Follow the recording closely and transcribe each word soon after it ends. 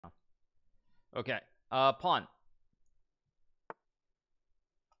Okay. Pawn.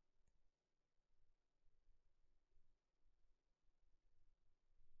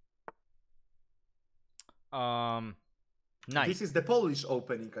 Knight. This is the Polish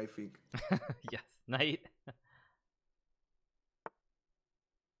opening, I think. Yes, knight.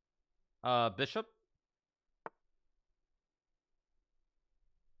 Bishop.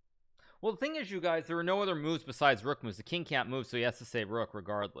 Well, the thing is, you guys, there are no other moves besides rook moves. The king can't move, so he has to say rook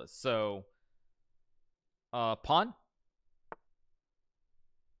regardless. So, pawn.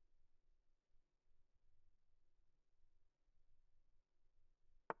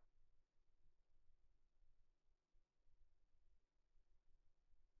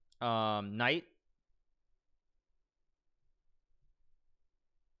 Knight.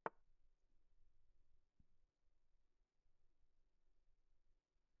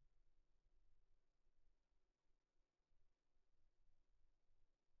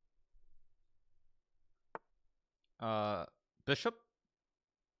 Bishop.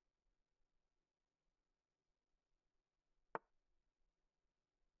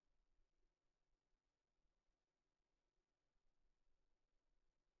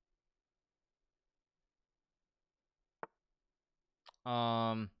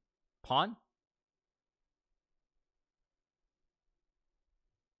 Pawn.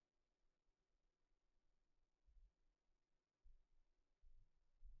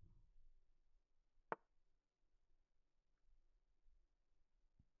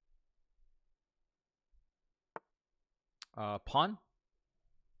 Pawn.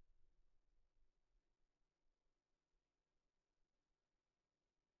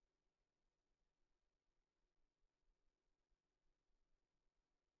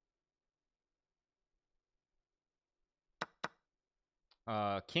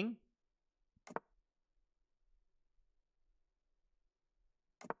 King.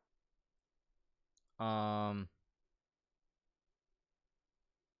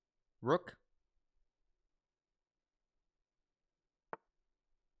 Rook.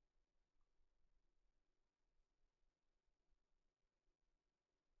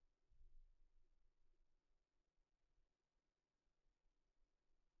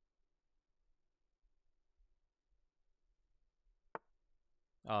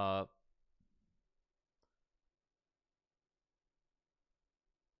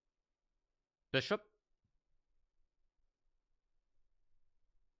 Bishop.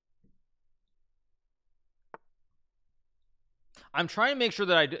 I'm trying to make sure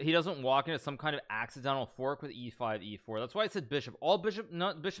that he doesn't walk into some kind of accidental fork with e5 e4. That's why I said bishop. All bishop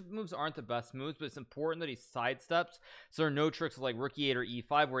moves aren't the best moves, but it's important that he sidesteps so there are no tricks like rook e8 or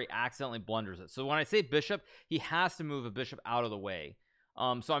e5 where he accidentally blunders it. So when I say bishop, he has to move a bishop out of the way.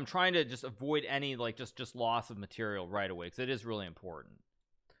 So I'm trying to just avoid any like just loss of material right away because it is really important.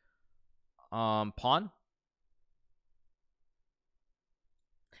 Pawn.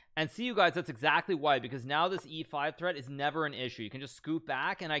 And see, you guys, that's exactly why, because now this e5 threat is never an issue. You can just scoop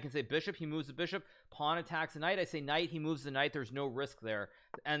back and I can say bishop, he moves the bishop, pawn attacks the knight. I say knight, he moves the knight. There's no risk there,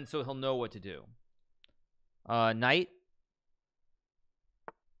 and so he'll know what to do. Knight.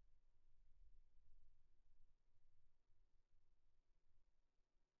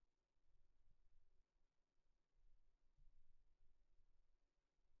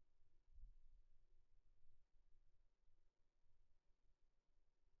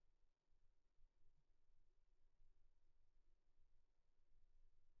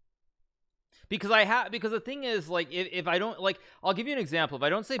 Because the thing is, like, if I don't, like, I'll give you an example. If I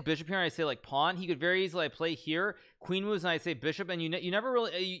don't say bishop here and I say like pawn, he could very easily play here, queen moves, and I say bishop, and you never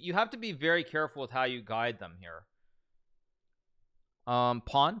really, you have to be very careful with how you guide them here.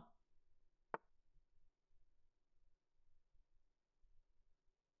 Pawn.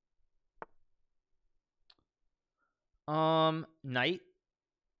 Knight.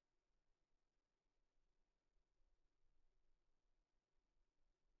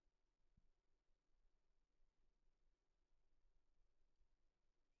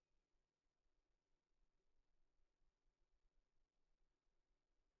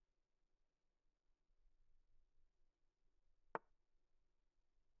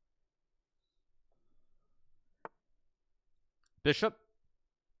 Bishop.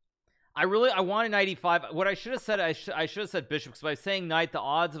 I wanted knight e5. What I should have said, I should have said bishop, because by saying knight, the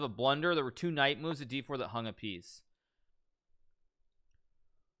odds of a blunder, there were two knight moves at d4 that hung a piece.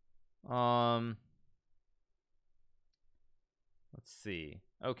 Let's see.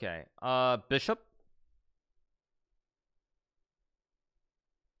 Okay. Bishop.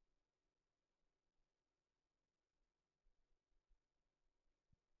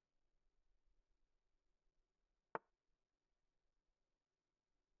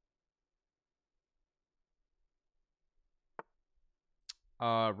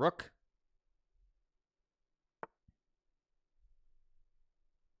 Rook.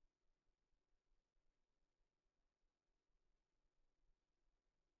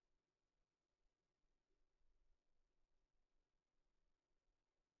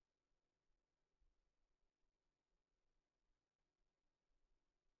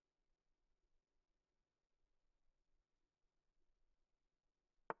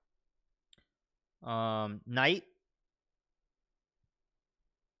 Knight.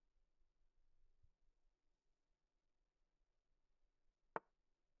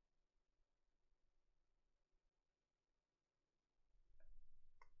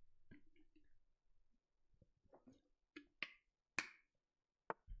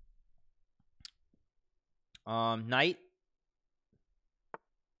 Knight.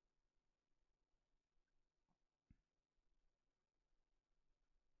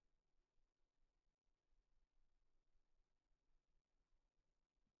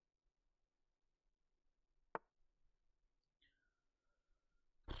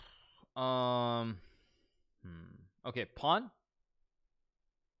 Okay, pawn.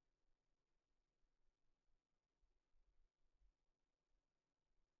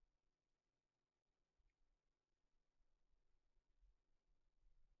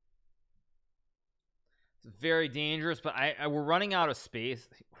 It's very dangerous, but we're running out of space.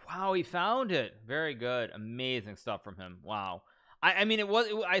 Wow, he found it. Very good. Amazing stuff from him. Wow. I mean,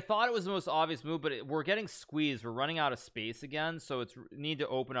 I thought it was the most obvious move, but we're getting squeezed. We're running out of space again, so it's need to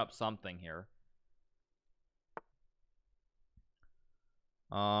open up something here.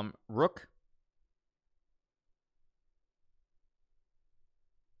 Rook.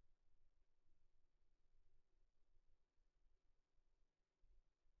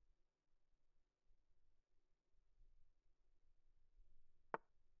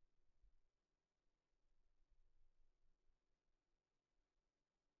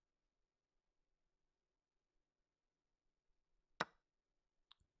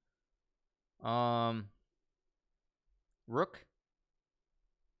 Rook.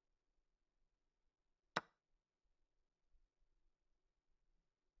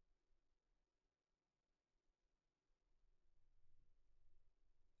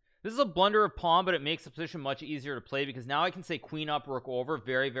 This is a blunder of pawn, but it makes the position much easier to play because now I can say queen up, rook over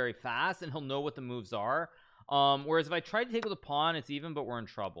very, very fast, and he'll know what the moves are. Whereas if I try to take with a pawn, it's even, but we're in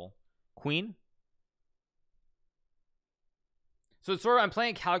trouble. Queen. So it's sort of, I'm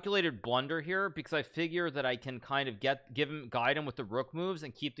playing a calculated blunder here because I figure that I can kind of guide him with the rook moves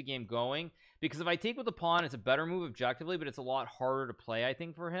and keep the game going, because if I take with the pawn, it's a better move objectively, but it's a lot harder to play, I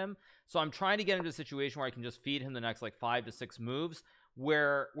think, for him. So I'm trying to get into a situation where I can just feed him the next like 5 to 6 moves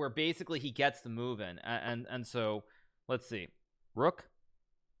where basically he gets the move in. And so let's see. Rook.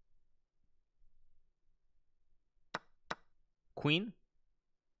 Queen.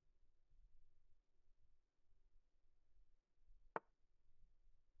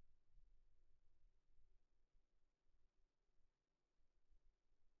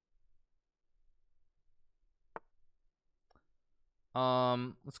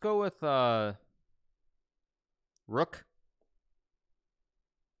 Let's go with rook.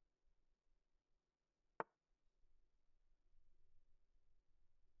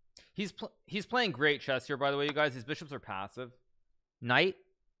 He's playing great chess here, by the way, you guys. These bishops are passive. Knight.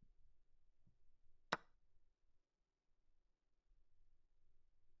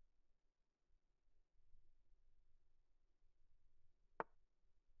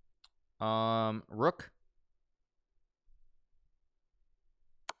 Rook.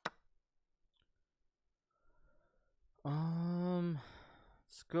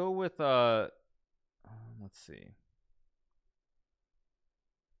 Let's go with let's see.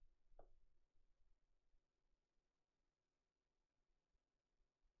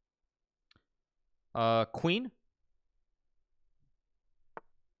 Queen.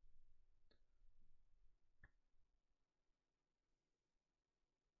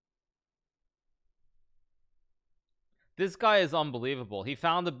 This guy is unbelievable. He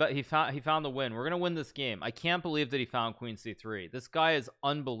found the win. We're gonna win this game. I can't believe that he found queen c3. This guy is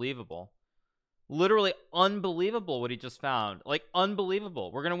unbelievable. Literally unbelievable what he just found. Like,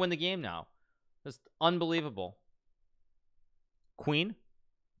 unbelievable. We're gonna win the game now. Just unbelievable. Queen.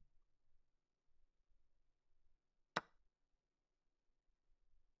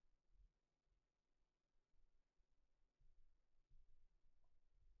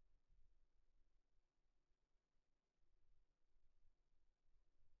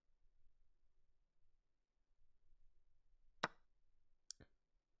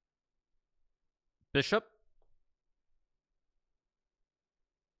 Bishop.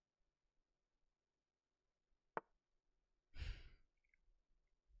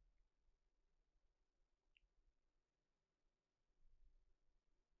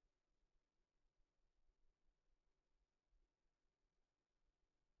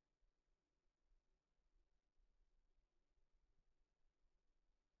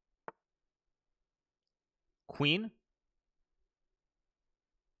 queen.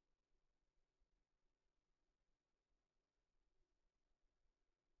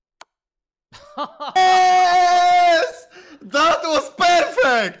 Yes! That was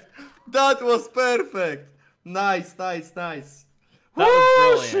perfect! That was perfect! Nice, nice, nice. That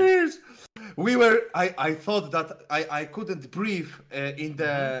was brilliant. We were, I thought that I couldn't breathe in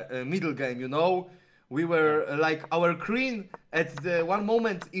the middle game, you know? We were like, our queen at the one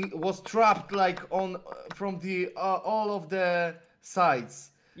moment it was trapped like on from the all of the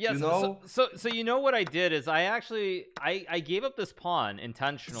sides. Yes, you know? so you know what I did is I gave up this pawn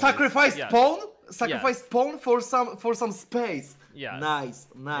intentionally. Sacrificed Yes. pawn? Sacrificed pawn for some space. Yeah. Nice,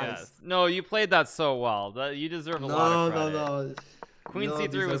 nice. Yes. No, you played that so well. You deserve a lot of credit. No. Queen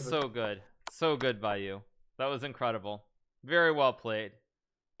c3 was so good. So good by you. That was incredible. Very well played.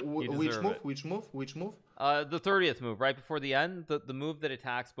 Which move? Which move? Which move? The 30th move, right before the end, the move that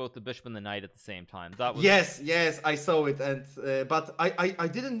attacks both the bishop and the knight at the same time. That was yes, I saw it, and but I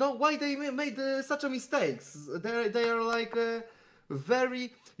didn't know why they made such a mistakes. They are like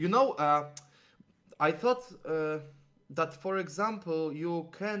very, you know. I thought that, for example, you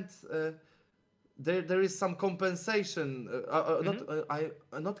can't. There is some compensation,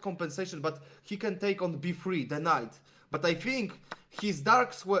 not compensation, but he can take on b3 the knight. But I think his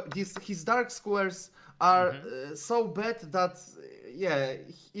dark squares are so bad that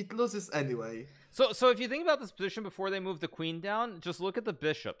it loses anyway. So if you think about this position before they move the queen down, just look at the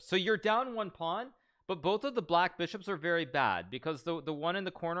bishop. So you're down one pawn, but both of the black bishops are very bad because the one in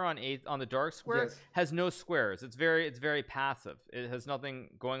the corner on the dark square has no squares. It's very passive. It has nothing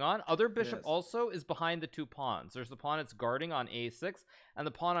going on. Other bishop also is behind the two pawns. There's the pawn it's guarding on a6 and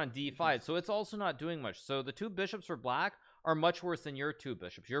the pawn on d5. So it's also not doing much. So the two bishops for black are much worse than your two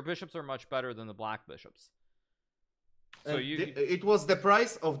bishops. Your bishops are much better than the black bishops. So it was the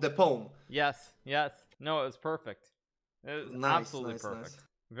price of the pawn. Yes. No, it was perfect. It was absolutely perfect. Nice.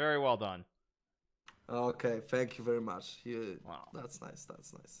 Very well done. Okay, thank you very much. Wow, that's nice.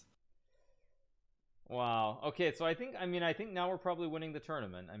 Wow. Okay, so I think now we're probably winning the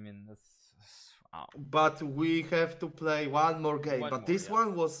tournament. I mean, wow. But we have to play one more game. This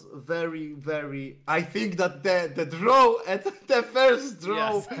one was very, very. I think that the draw at the first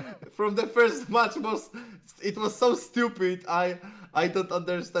draw from the first match was so stupid. I don't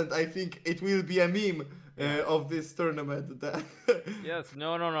understand. I think it will be a meme of this tournament. Yes.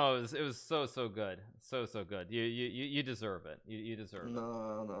 No. It was so good. So good. You deserve it. You deserve it.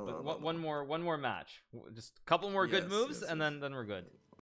 No. One more match. Just a couple more good moves, and then we're good.